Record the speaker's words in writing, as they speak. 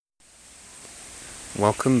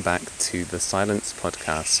Welcome back to the Silence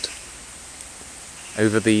Podcast.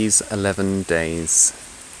 Over these 11 days,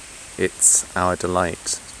 it's our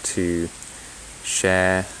delight to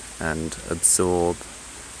share and absorb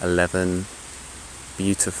 11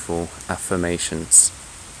 beautiful affirmations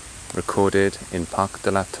recorded in Parc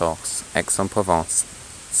de la Torse, Aix-en-Provence,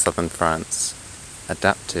 southern France,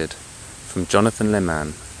 adapted from Jonathan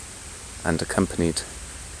Leman and accompanied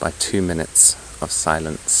by 2 minutes of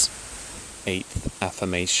silence. 8th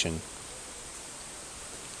affirmation.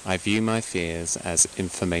 I view my fears as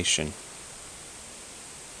information.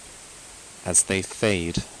 As they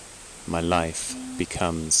fade, my life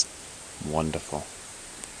becomes wonderful.